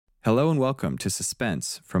Hello and welcome to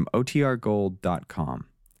Suspense from OTRGold.com.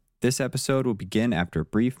 This episode will begin after a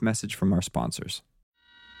brief message from our sponsors.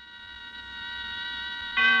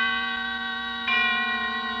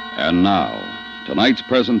 And now, tonight's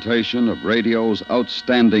presentation of radio's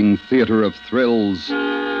outstanding theater of thrills,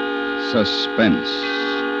 Suspense.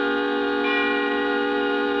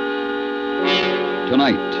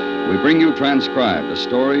 Tonight, we bring you transcribed a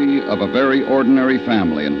story of a very ordinary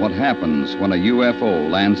family and what happens when a UFO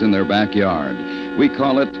lands in their backyard. We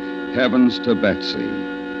call it Heavens to Betsy.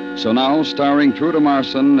 So now, starring Truda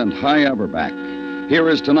Marson and Hy Averback, here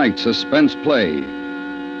is tonight's suspense play,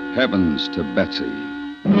 Heavens to Betsy.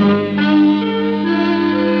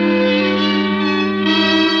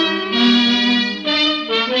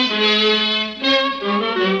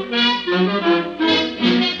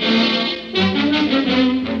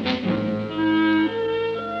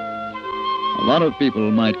 A lot of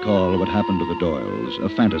people might call what happened to the Doyles a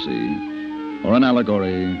fantasy, or an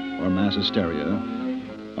allegory, or mass hysteria,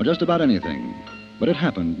 or just about anything. But it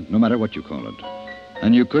happened, no matter what you call it.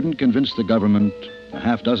 And you couldn't convince the government, a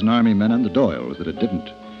half-dozen army men, and the Doyles that it didn't.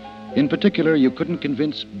 In particular, you couldn't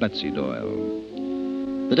convince Betsy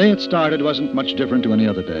Doyle. The day it started wasn't much different to any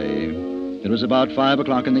other day. It was about 5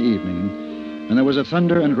 o'clock in the evening, and there was a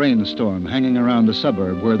thunder and rainstorm hanging around the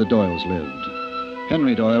suburb where the Doyles lived.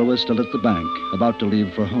 Henry Doyle was still at the bank, about to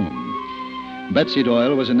leave for home. Betsy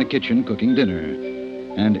Doyle was in the kitchen cooking dinner,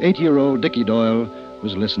 and 8-year-old Dickie Doyle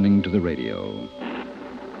was listening to the radio.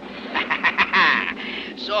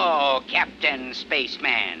 So, Captain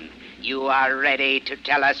Spaceman, you are ready to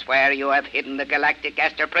tell us where you have hidden the galactic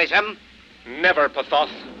astroprism? Never,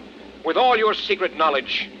 Pathoth. With all your secret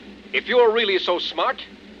knowledge, if you're really so smart,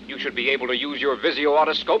 you should be able to use your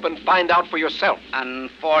visio-autoscope and find out for yourself.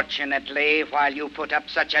 Unfortunately, while you put up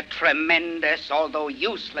such a tremendous, although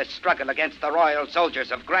useless, struggle against the Royal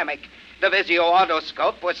Soldiers of Gramick, the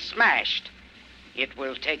visio-autoscope was smashed. It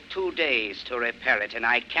will take 2 days to repair it, and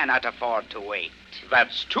I cannot afford to wait.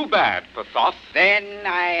 That's too bad, Pathoth. Then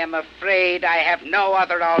I am afraid I have no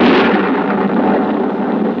other alternative.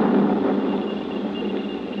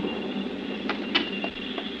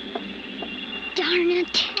 Darn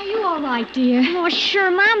it. Are you all right, dear? Oh, sure,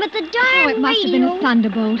 Mom, but the darn Oh, it must have radio. been a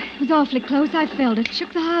thunderbolt. It was awfully close. I felt it.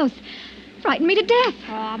 Shook the house. Frightened me to death.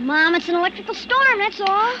 Oh, Mom, it's an electrical storm, that's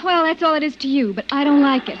all. Well, that's all it is to you, but I don't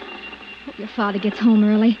like it. Hope your father gets home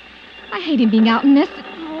early. I hate him being out in this.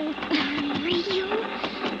 Oh, darn radio.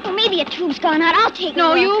 Well, maybe a tube's gone out. I'll take it.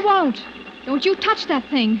 No, you won't. Don't you touch that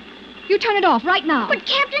thing. You turn it off right now. But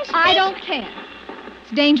Captain Space... I don't care.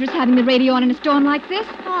 It's dangerous having the radio on in a storm like this.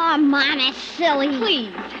 Oh, Mom, that's silly.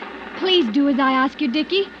 Please. Please do as I ask you,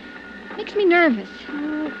 Dickie. Makes me nervous.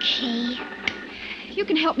 Okay. You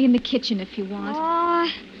can help me in the kitchen if you want. Oh,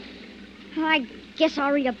 I guess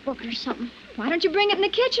I'll read a book or something. Why don't you bring it in the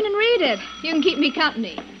kitchen and read it? You can keep me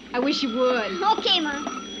company. I wish you would. Okay, Mom.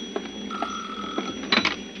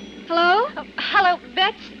 Hello? Hello,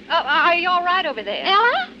 Bets. Are you all right over there?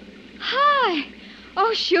 Ella? Hi.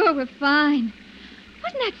 Oh, sure, we're fine.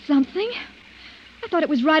 Wasn't that something? I thought it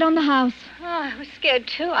was right on the house. Oh, I was scared,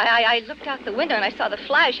 too. I looked out the window and I saw the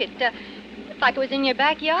flash. It looked like it was in your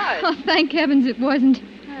backyard. Oh, thank heavens it wasn't.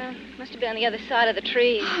 Must have been on the other side of the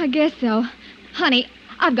trees. I guess so. Honey,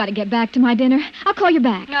 I've got to get back to my dinner. I'll call you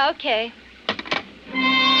back. Okay.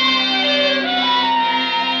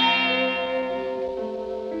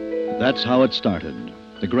 That's how it started.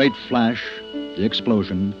 The great flash, the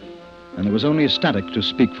explosion, and there was only static to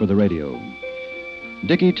speak for the radio.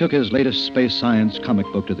 Dickie took his latest space science comic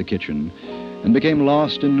book to the kitchen and became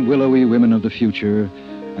lost in willowy women of the future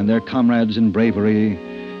and their comrades in bravery,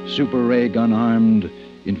 super ray gun-armed,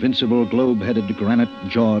 invincible globe-headed,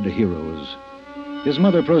 granite-jawed heroes. His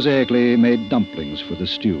mother prosaically made dumplings for the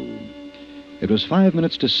stew. It was 5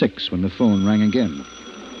 minutes to 6 when the phone rang again.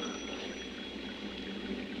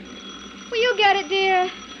 Will you get it, dear?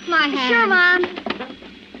 My hand. Sure, Mom.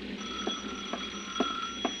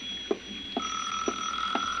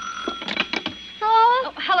 Hello?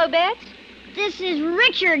 Oh, hello, Bets. This is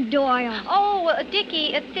Richard Doyle. Oh,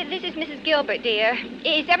 Dickie, this is Mrs. Gilbert, dear.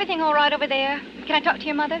 Is everything all right over there? Can I talk to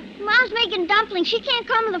your mother? Mom's making dumplings. She can't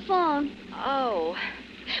come to the phone. Oh.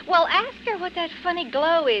 Well, ask her what that funny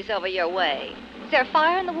glow is over your way. Is there a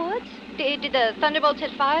fire in the woods? Did the thunderbolts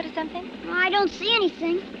set fire to something? I don't see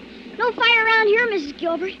anything. No fire around here, Mrs.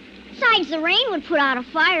 Gilbert. Besides, the rain would put out a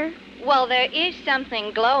fire. Well, there is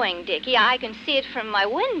something glowing, Dickie. I can see it from my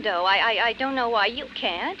window. I don't know why you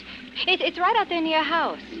can't. It's right out there near your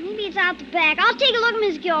house. Maybe it's out the back. I'll take a look,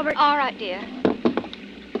 Miss Gilbert. All right, dear.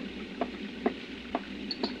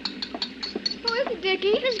 Who is it, it,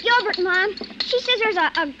 Dickie? Miss Gilbert, Mom. She says there's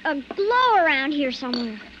a glow around here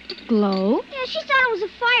somewhere. Glow? Yeah, she thought it was a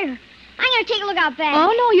fire. I'm going to take a look out back.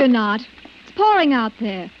 Oh, no, you're not. It's pouring out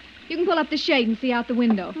there. You can pull up the shade and see out the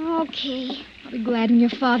window. Okay. I'll be glad when your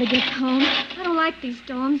father gets home. I don't like these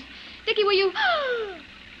storms. Dickie, will you...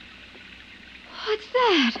 What's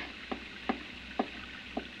that?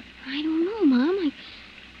 I don't know, Mom.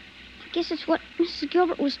 I guess it's what Mrs.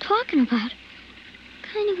 Gilbert was talking about.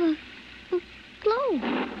 Kind of a glow.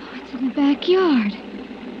 Oh, it's in the backyard.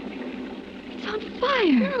 It's on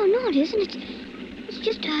fire. No, it isn't. It's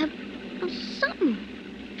just something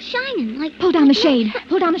shining like... Pull down the shade.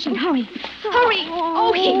 Pull down the shade. Hurry. Hurry.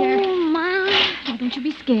 Oh, here. Oh, Mom. Oh, don't you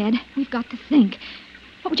be scared. We've got to think.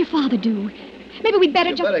 What would your father do? Maybe we'd better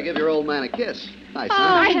You just... better give your old man a kiss. Hi, son. Oh,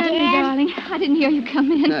 Hi, Henry, Dad. darling. I didn't hear you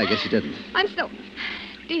come in. No, I guess you didn't. I'm so...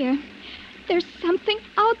 Dear, there's something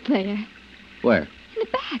out there. Where? In the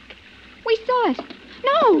back. We saw it.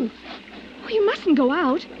 No. Oh, you mustn't go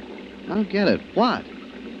out. I don't get it. What?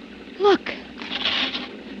 Look.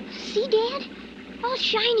 See, Dad? All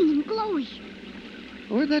shining and glowy.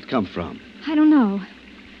 Where'd that come from? I don't know.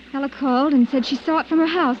 Ella called and said she saw it from her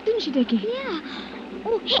house, didn't she, Dickie? Yeah.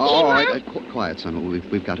 Oh, hey, All Mom. right. Quiet, son.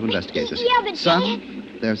 We've got to investigate this. Yeah, but Son,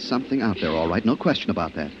 Dad... there's something out there, all right. No question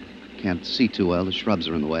about that. Can't see too well. The shrubs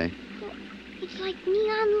are in the way. It's like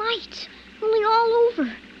neon lights, only all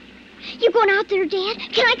over. You going out there, Dad?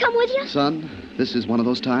 Can I come with you? Son, this is one of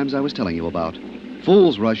those times I was telling you about.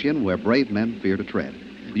 Fools rush in where brave men fear to tread.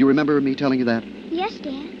 You remember me telling you that? Yes,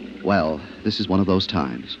 Dad. Well, this is one of those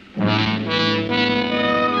times.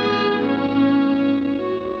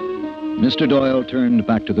 Mr. Doyle turned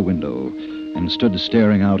back to the window and stood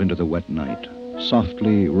staring out into the wet night,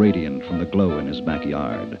 softly radiant from the glow in his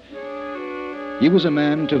backyard. He was a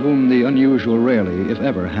man to whom the unusual rarely, if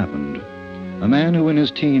ever, happened. A man who in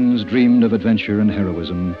his teens dreamed of adventure and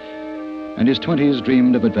heroism, and his 20s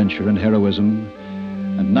dreamed of adventure and heroism,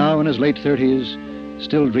 and now in his late 30s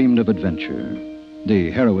still dreamed of adventure.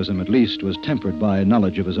 The heroism, at least, was tempered by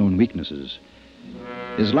knowledge of his own weaknesses.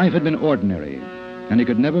 His life had been ordinary, and he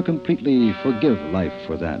could never completely forgive life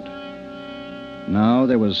for that. Now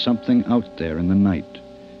there was something out there in the night,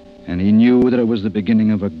 and he knew that it was the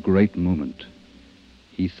beginning of a great moment.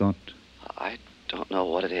 He thought, I don't know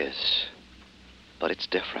what it is, but it's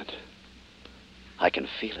different. I can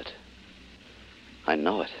feel it. I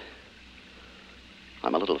know it.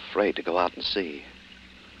 I'm a little afraid to go out and see,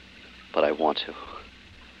 but I want to.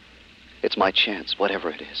 It's my chance, whatever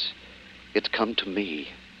it is. It's come to me,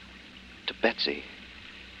 to Betsy.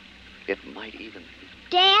 It might even...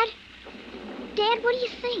 Dad? Dad, what do you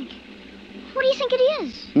think? What do you think it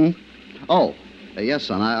is? Oh, yes,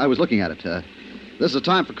 son. I was looking at it. This is a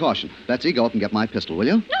time for caution. Betsy, go up and get my pistol, will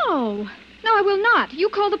you? No. No, I will not. You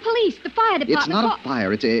call the police, the fire department. It's not a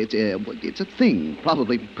fire. It's a thing.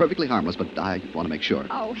 Probably perfectly harmless, but I want to make sure.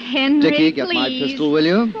 Oh, Henry, Dickie, get my please. pistol, will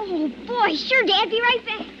you? Oh, boy, sure, Dad. Be right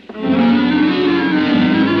back.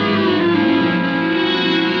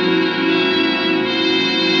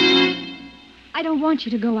 I don't want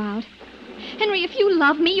you to go out. Henry, if you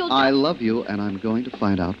love me, you'll... I love you, and I'm going to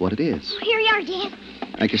find out what it is. Here you are, Dad.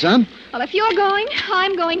 Thank you, son. Well, if you're going,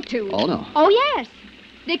 I'm going too. Oh, no. Oh, yes.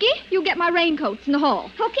 Dickie, you get my raincoats in the hall.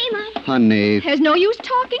 Okay, Mom. Honey. There's no use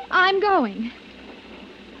talking. I'm going.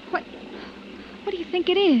 What do you think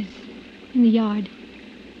it is in the yard?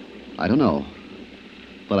 I don't know,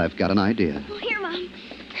 but I've got an idea. Oh, here, Mom.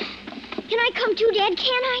 Can I come too, Dad?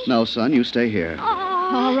 Can I? No, son, you stay here. Oh.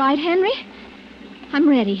 All right, Henry. I'm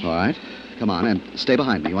ready. All right. Come on, and stay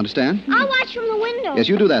behind me. You understand? I'll watch from the window. Yes,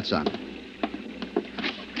 you do that, son.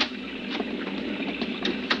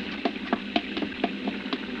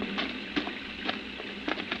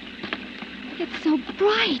 It's so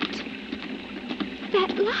bright.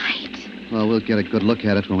 That light. Well, we'll get a good look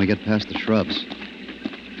at it when we get past the shrubs.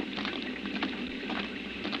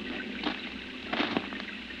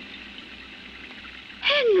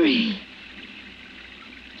 Henry.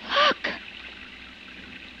 Look.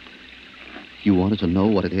 You wanted to know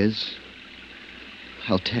what it is?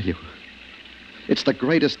 I'll tell you. It's the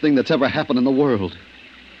greatest thing that's ever happened in the world.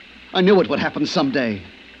 I knew it would happen someday.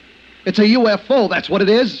 It's a UFO, that's what it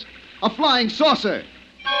is. A flying saucer.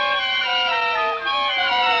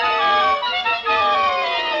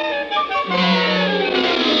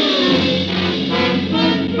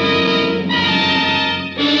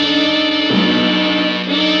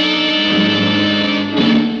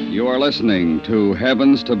 You are listening to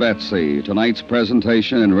Heavens to Betsy, tonight's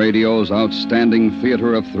presentation in radio's outstanding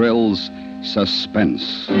theater of thrills,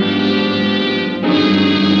 Suspense.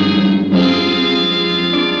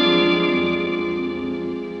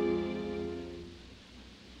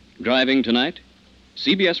 driving tonight?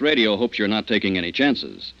 CBS Radio hopes you're not taking any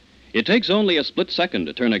chances. It takes only a split second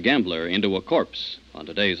to turn a gambler into a corpse on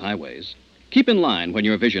today's highways. Keep in line when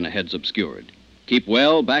your vision ahead's obscured. Keep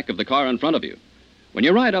well back of the car in front of you. When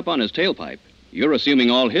you ride up on his tailpipe, you're assuming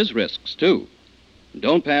all his risks, too.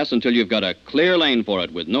 Don't pass until you've got a clear lane for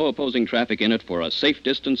it with no opposing traffic in it for a safe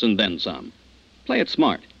distance and then some. Play it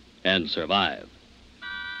smart and survive.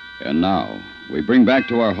 And now, we bring back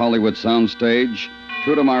to our Hollywood soundstage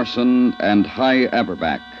Truda Marson and Hy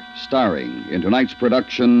Averback, starring in tonight's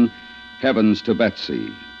production, Heavens to Betsy,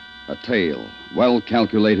 a tale well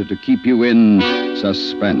calculated to keep you in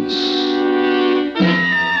suspense.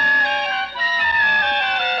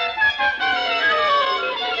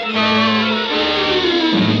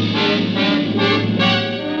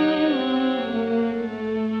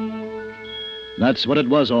 That's what it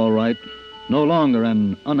was, all right. No longer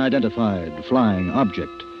an unidentified flying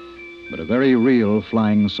object, but a very real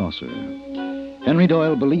flying saucer. Henry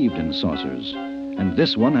Doyle believed in saucers, and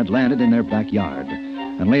this one had landed in their backyard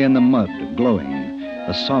and lay in the mud, glowing,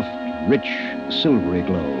 a soft, rich, silvery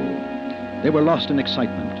glow. They were lost in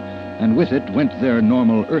excitement, and with it went their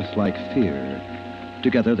normal Earth-like fear.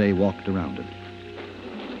 Together they walked around it.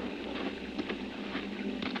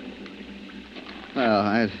 Well,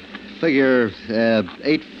 I figure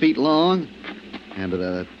 8 feet long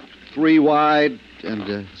and 3 wide and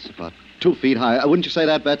it's about 2 feet high. Wouldn't you say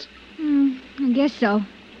that, Bets? I guess so.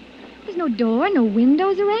 There's no door, no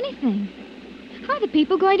windows or anything. How are the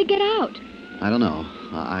people going to get out? I don't know.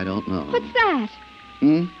 I don't know. What's that?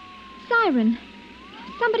 Siren.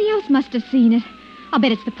 Somebody else must have seen it. I'll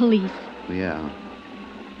bet it's the police. Yeah.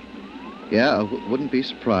 Yeah, I wouldn't be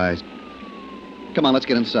surprised. Come on, let's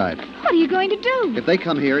get inside. What are you going to do? If they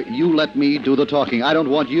come here, you let me do the talking. I don't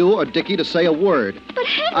want you or Dickie to say a word. But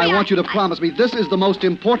Henry, I want you to promise me this is the most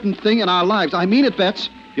important thing in our lives. I mean it, Bets.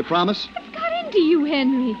 You promise? What's got into you,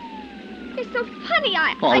 Henry? You're so funny.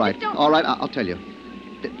 All I right, just don't... all right, I'll tell you.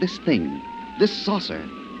 This thing, this saucer,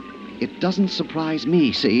 it doesn't surprise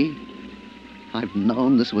me, see? I've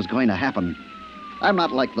known this was going to happen. I'm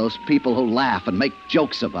not like those people who laugh and make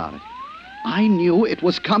jokes about it. I knew it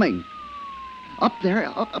was coming. Up there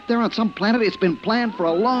on some planet, it's been planned for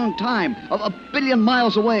a long time, a billion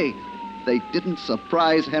miles away. They didn't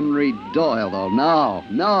surprise Henry Doyle, though.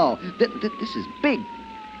 No. This is big.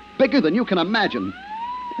 Bigger than you can imagine.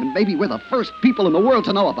 And maybe we're the first people in the world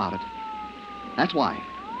to know about it. That's why.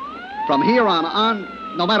 From here on,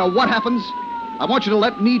 no matter what happens, I want you to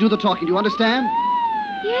let me do the talking. Do you understand?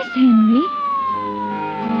 Yes, Henry.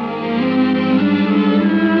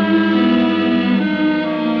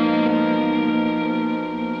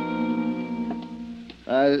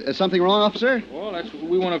 Is something wrong, officer? Well, that's what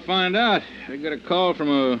we want to find out. I got a call from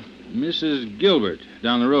a Mrs. Gilbert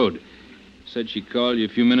down the road. Said she called you a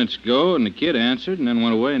few minutes ago, and the kid answered and then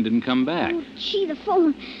went away and didn't come back. Oh, gee, the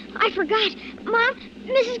phone. I forgot. Mom,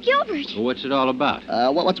 Mrs. Gilbert. Well, what's it all about?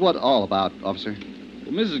 What's what all about, officer?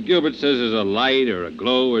 Well, Mrs. Gilbert says there's a light or a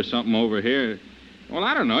glow or something over here. Well,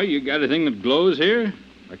 I don't know. You got a thing that glows here?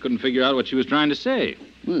 I couldn't figure out what she was trying to say.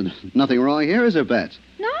 Well, nothing wrong here, is there, Bets?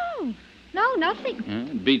 No, nothing.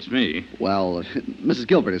 It beats me. Well, Mrs.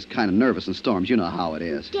 Gilbert is kind of nervous in storms. You know how it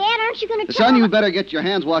is. Dad, aren't you going to tell Son, her? you better get your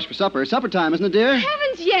hands washed for supper. Supper time, isn't it, dear?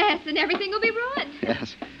 Heavens, yes, and everything will be ruined.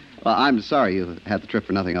 Yes. Well, I'm sorry you had the trip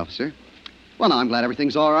for nothing, officer. Well, now, I'm glad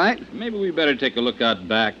everything's all right. Maybe we better take a look out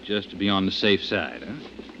back just to be on the safe side,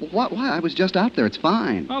 huh? Well, why? I was just out there. It's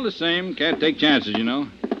fine. All the same, can't take chances, you know.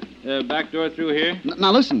 Back door through here?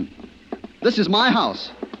 Now, listen. This is my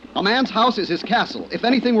house. A man's house is his castle. If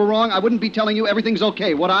anything were wrong, I wouldn't be telling you everything's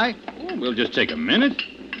okay, would I? Oh, we'll just take a minute.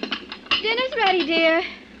 Dinner's ready, dear.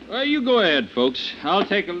 Well, you go ahead, folks. I'll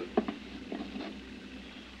take a...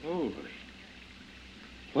 Holy.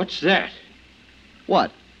 What's that?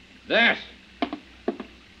 What? That.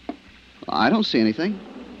 I don't see anything.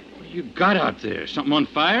 What you got out there? Something on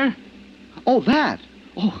fire? Oh, that.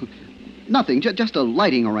 Oh, nothing. Just a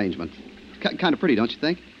lighting arrangement. Kind of pretty, don't you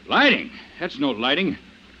think? Lighting? That's no lighting.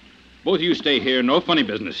 Both of you stay here. No funny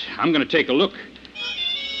business. I'm going to take a look.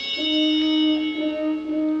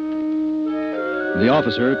 The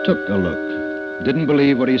officer took a look, didn't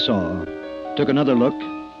believe what he saw, took another look,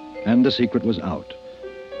 and the secret was out.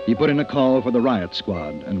 He put in a call for the riot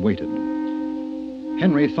squad and waited.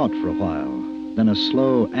 Henry thought for a while, then a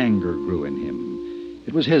slow anger grew in him.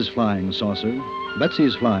 It was his flying saucer,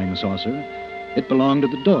 Betsy's flying saucer. It belonged to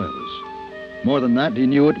the Doyles. More than that, he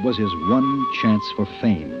knew it was his one chance for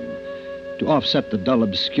fame, to offset the dull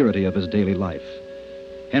obscurity of his daily life.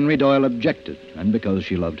 Henry Doyle objected, and because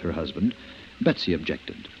she loved her husband, Betsy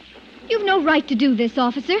objected. You've no right to do this,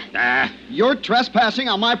 officer. You're trespassing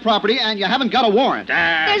on my property, and you haven't got a warrant.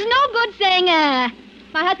 There's no good saying,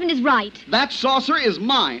 My husband is right. That saucer is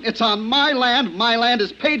mine. It's on my land. My land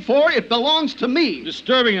is paid for. It belongs to me.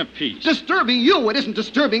 Disturbing the peace. Disturbing you. It isn't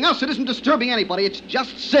disturbing us. It isn't disturbing anybody. It's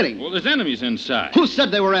just sitting. Well, there's enemies inside. Who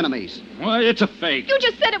said they were enemies? Well, it's a fake. You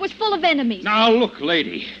just said it was full of enemies. Now, look,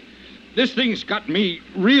 lady. This thing's got me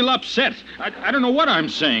real upset. I don't know what I'm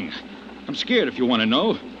saying. I'm scared, if you want to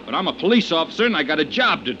know. But I'm a police officer, and I got a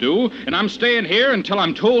job to do, and I'm staying here until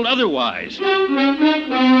I'm told otherwise.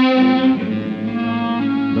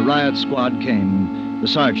 The riot squad came, the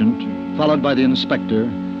sergeant, followed by the inspector,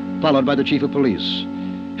 followed by the chief of police.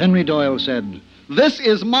 Henry Doyle said, "This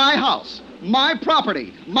is my house, my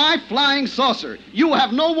property, my flying saucer. You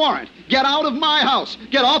have no warrant. Get out of my house.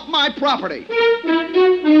 Get off my property."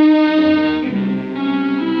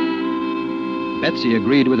 Betsy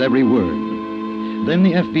agreed with every word. Then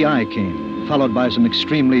the FBI came, followed by some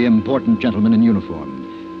extremely important gentlemen in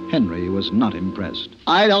uniform. Henry was not impressed.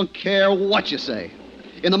 I don't care what you say.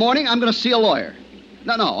 In the morning, I'm going to see a lawyer.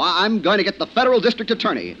 No, I'm going to get the federal district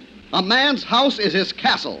attorney. A man's house is his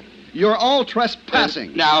castle. You're all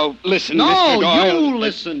trespassing. Now, listen, no, Mr. Doyle. You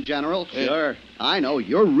listen, General. Sure. I know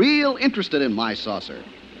you're real interested in my saucer.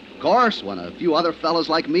 Of course, when a few other fellas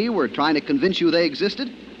like me were trying to convince you they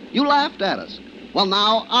existed, you laughed at us. Well,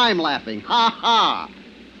 now I'm laughing. Ha ha.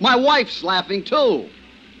 My wife's laughing, too.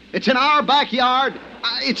 It's in our backyard.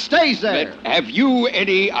 It stays there. But have you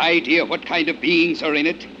any idea what kind of beings are in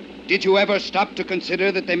it? Did you ever stop to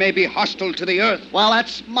consider that they may be hostile to the earth? Well,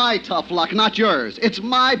 that's my tough luck, not yours. It's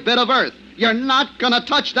my bit of earth. You're not going to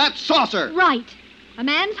touch that saucer. Right. A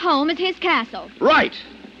man's home is his castle. Right.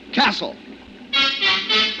 Castle.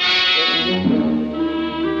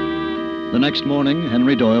 The next morning,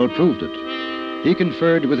 Henry Doyle proved it. He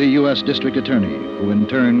conferred with the U.S. District Attorney, who in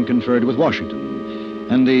turn conferred with Washington.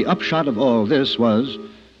 And the upshot of all this was...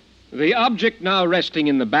 The object now resting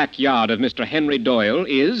in the backyard of Mr. Henry Doyle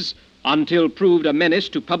is, until proved a menace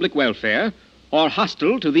to public welfare or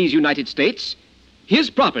hostile to these United States, his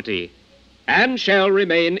property, and shall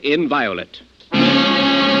remain inviolate.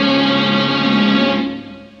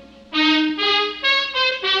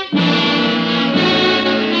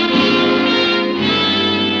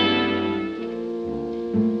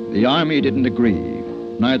 The Army didn't agree.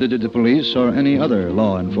 Neither did the police or any other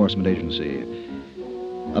law enforcement agency.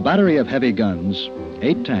 A battery of heavy guns,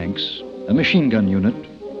 8 tanks, a machine gun unit,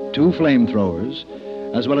 2 flamethrowers,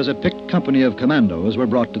 as well as a picked company of commandos were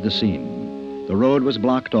brought to the scene. The road was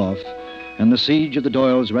blocked off, and the siege of the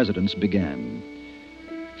Doyles' residence began.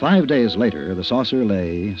 5 days later, the saucer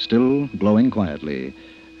lay, still glowing quietly,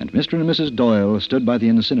 and Mr. and Mrs. Doyle stood by the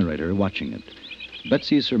incinerator watching it.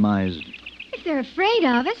 Betsy surmised... If they're afraid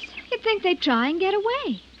of us, you'd think they'd try and get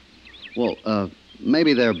away. Well,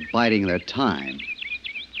 maybe they're biding their time.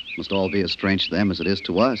 Must all be as strange to them as it is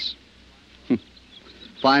to us.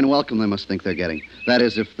 Fine welcome they must think they're getting. That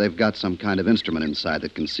is, if they've got some kind of instrument inside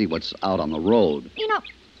that can see what's out on the road. You know,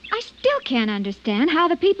 I still can't understand how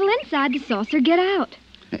the people inside the saucer get out.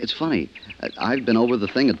 It's funny. I've been over the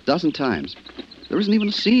thing a dozen times. There isn't even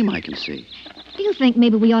a seam I can see. Do you think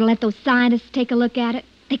maybe we ought to let those scientists take a look at it?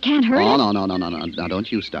 They can't hurt us. No. Now, don't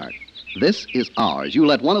you start. This is ours. You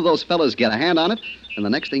let one of those fellas get a hand on it, and the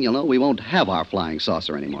next thing you'll know, we won't have our flying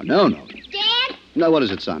saucer anymore. No. Dad? No, what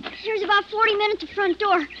is it, son? There's about 40 men at the front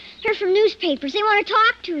door. They're from newspapers. They want to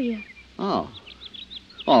talk to you. Oh.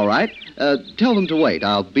 All right. Tell them to wait.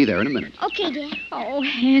 I'll be there in a minute. Okay, Dad. Oh,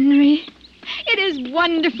 Henry. It is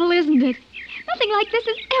wonderful, isn't it? Nothing like this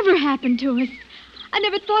has ever happened to us. I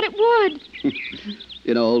never thought it would.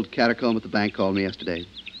 You know, old Catacomb at the bank called me yesterday.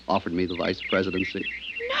 Offered me the vice presidency.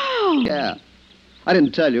 No. Yeah. I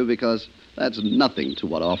didn't tell you because that's nothing to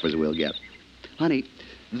what offers we'll get. Honey,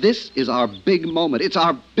 this is our big moment. It's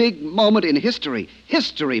our big moment in history.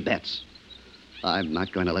 History, Bets. I'm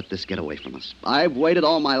not going to let this get away from us. I've waited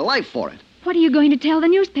all my life for it. What are you going to tell the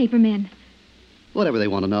newspaper men? Whatever they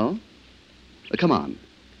want to know. Come on.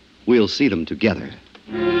 We'll see them together.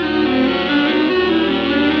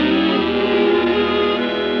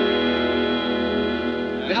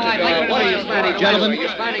 Gentlemen.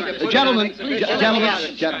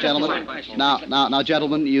 Now,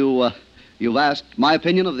 gentlemen, you've asked my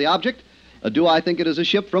opinion of the object. Do I think it is a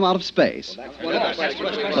ship from out of space?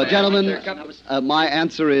 So, gentlemen, my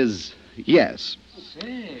answer is yes.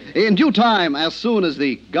 In due time, as soon as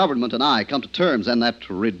the government and I come to terms and that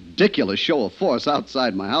ridiculous show of force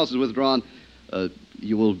outside my house is withdrawn,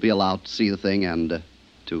 you will be allowed to see the thing and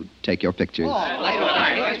to take your pictures.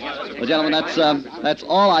 Well, gentlemen, that's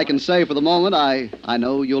all I can say for the moment. I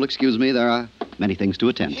know you'll excuse me. There are Many things to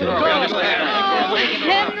attend to.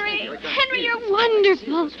 Henry, you're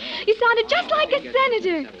wonderful. You sounded just like a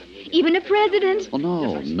senator, even a president.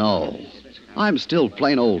 Oh, no. I'm still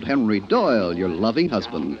plain old Henry Doyle, your loving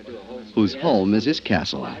husband, whose home is his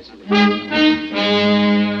castle. A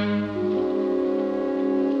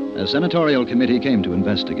senatorial committee came to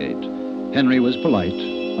investigate. Henry was polite,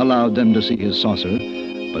 allowed them to see his saucer,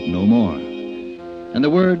 but no more. And the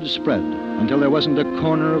word spread until there wasn't a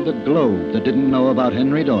corner of the globe that didn't know about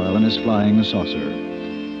Henry Doyle and his flying saucer.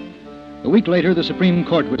 A week later, the Supreme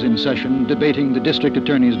Court was in session debating the district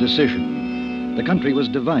attorney's decision. The country was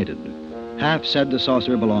divided. Half said the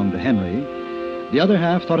saucer belonged to Henry. The other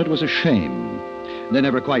half thought it was a shame. They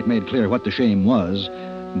never quite made clear what the shame was,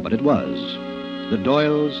 but it was. The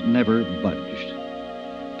Doyles never budged.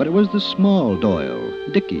 But it was the small Doyle,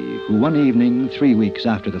 Dickie, who one evening, 3 weeks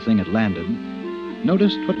after the thing had landed,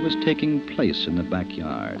 noticed what was taking place in the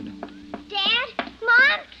backyard. Dad,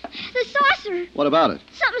 Mom, the saucer. What about it?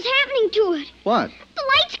 Something's happening to it. What? The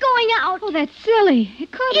light's going out. Oh, that's silly.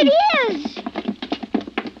 It couldn't. It is.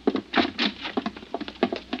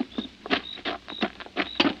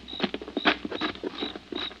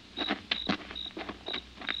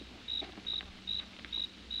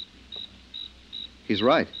 He's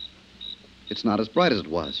right. It's not as bright as it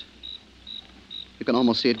was. You can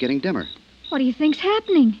almost see it getting dimmer. What do you think's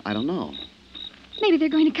happening? I don't know. Maybe they're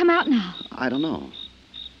going to come out now. I don't know.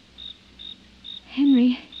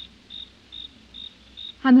 Henry,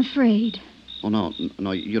 I'm afraid. Oh, no,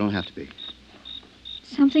 you don't have to be.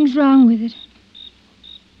 Something's wrong with it.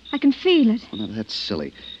 I can feel it. Oh, no, that's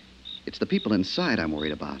silly. It's the people inside I'm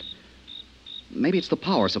worried about. Maybe it's the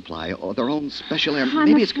power supply or their own special air. I'm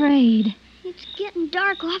Maybe afraid. It's getting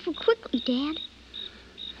dark awful quickly, Dad.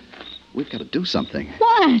 We've got to do something.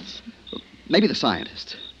 What? Maybe the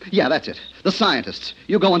scientists. Yeah, that's it. The scientists.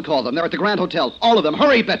 You go and call them. They're at the Grand Hotel. All of them.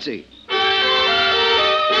 Hurry, Betsy.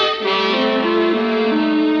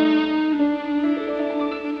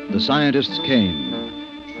 The scientists came.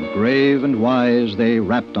 Grave and wise, they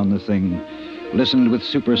rapped on the thing, listened with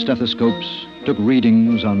super stethoscopes, took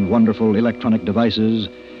readings on wonderful electronic devices,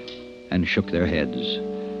 and shook their heads.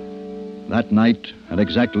 That night, at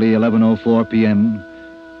exactly 11:04 p.m.,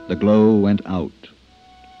 the glow went out.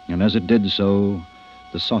 And as it did so,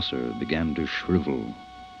 the saucer began to shrivel,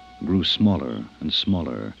 grew smaller and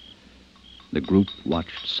smaller. The group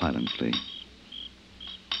watched silently.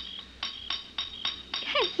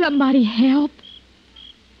 Can somebody help?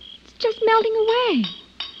 It's just melting away.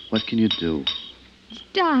 What can you do? It's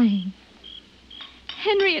dying.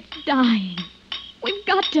 Henry, it's dying. We've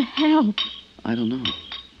got to help. I don't know.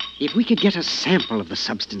 If we could get a sample of the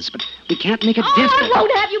substance, but we can't make a Oh, dent. I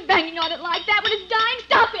won't have you banging on it like that when it's dying.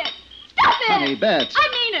 Stop it! Stop it! Honey, Bets. I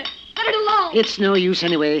mean it. Let it alone. It's no use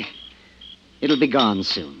anyway. It'll be gone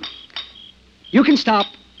soon. You can stop.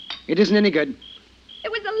 It isn't any good.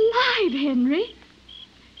 It was alive, Henry.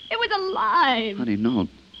 It was alive. Honey, no.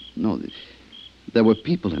 There were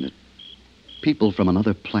people in it. People from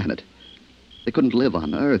another planet. They couldn't live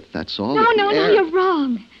on Earth, that's all. No, you're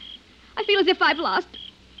wrong. I feel as if I've lost...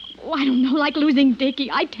 Oh, I don't know, like losing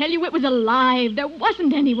Dickie. I tell you, it was alive. There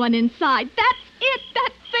wasn't anyone inside. That's it.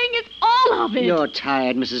 That thing is all of it. You're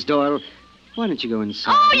tired, Mrs. Doyle. Why don't you go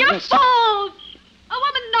inside? Oh, you're Rest. fools! A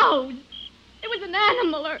woman knows. It was an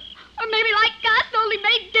animal, or maybe like us, only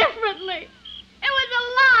made differently. It was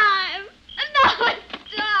alive, and now it's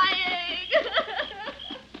dying.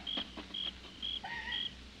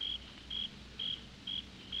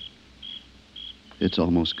 It's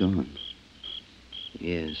almost gone.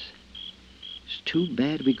 Yes. It's too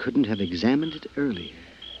bad we couldn't have examined it earlier.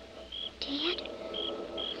 Dad,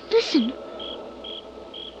 listen.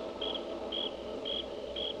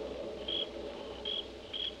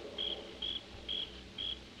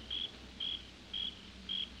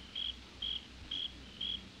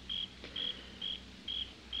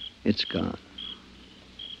 It's gone.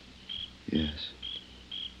 Yes.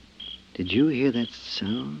 Did you hear that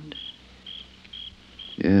sound?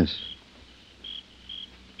 Yes.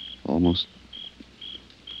 Almost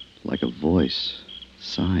like a voice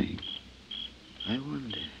sighing. I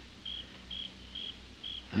wonder.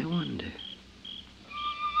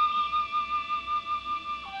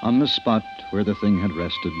 On the spot where the thing had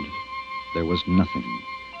rested, there was nothing,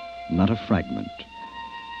 not a fragment.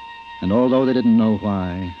 And although they didn't know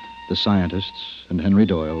why, the scientists and Henry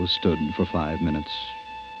Doyle stood for 5 minutes,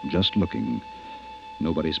 just looking.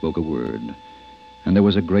 Nobody spoke a word, and there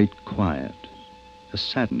was a great quiet, a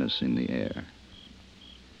sadness in the air.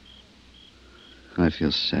 I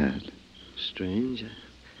feel sad. Strange.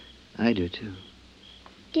 I do, too.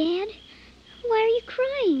 Dad, why are you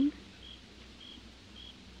crying?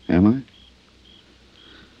 Am I?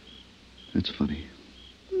 That's funny.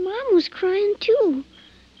 Mom was crying, too.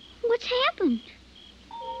 What's happened?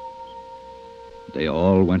 They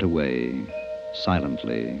all went away,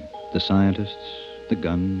 silently. The scientists, the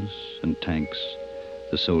guns and tanks,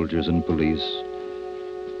 the soldiers and police.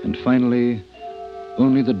 And finally,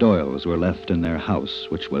 only the Doyles were left in their house,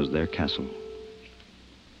 which was their castle.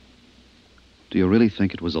 Do you really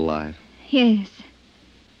think it was alive? Yes.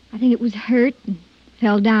 I think it was hurt and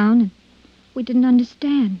fell down, and we didn't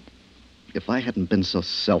understand. If I hadn't been so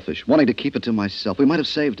selfish, wanting to keep it to myself, we might have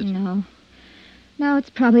saved it. No. No, it's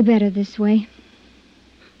probably better this way.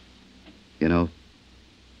 You know,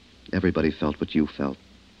 everybody felt what you felt.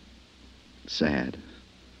 Sad.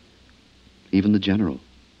 Even the general.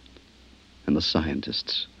 And the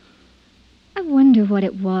scientists. I wonder what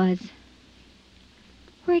it was.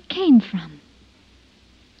 Where it came from.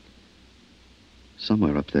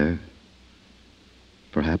 Somewhere up there.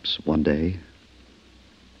 Perhaps one day,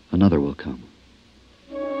 another will come.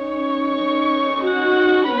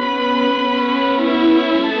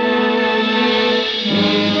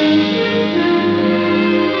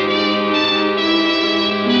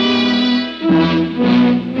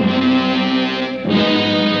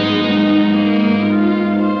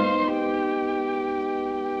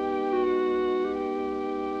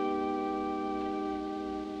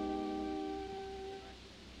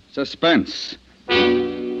 Suspense,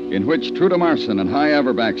 in which Truda Marson and Hy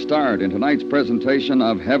Averback starred in tonight's presentation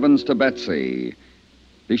of Heavens to Betsy.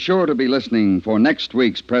 Be sure to be listening for next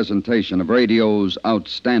week's presentation of radio's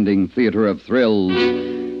outstanding theater of thrills,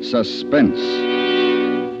 Suspense.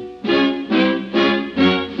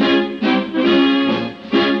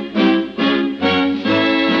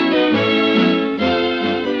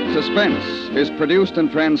 Suspense is produced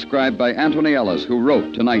and transcribed by Anthony Ellis, who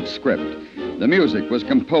wrote tonight's script. The music was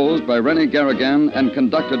composed by Rennie Garrigan and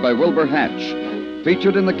conducted by Wilbur Hatch.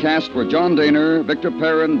 Featured in the cast were John Daner, Victor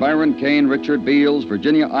Perrin, Byron Kane, Richard Beals,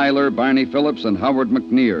 Virginia Eiler, Barney Phillips, and Howard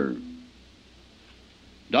McNear.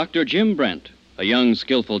 Dr. Jim Brent, a young,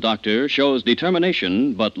 skillful doctor, shows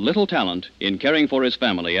determination but little talent in caring for his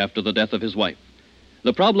family after the death of his wife.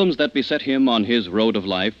 The problems that beset him on his road of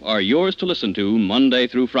life are yours to listen to Monday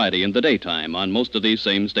through Friday in the daytime on most of these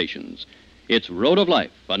same stations. It's Road of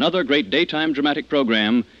Life, another great daytime dramatic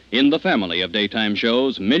program in the family of daytime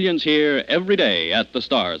shows millions hear every day at the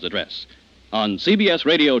Star's address. On CBS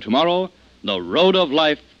Radio tomorrow, The Road of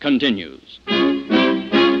Life continues.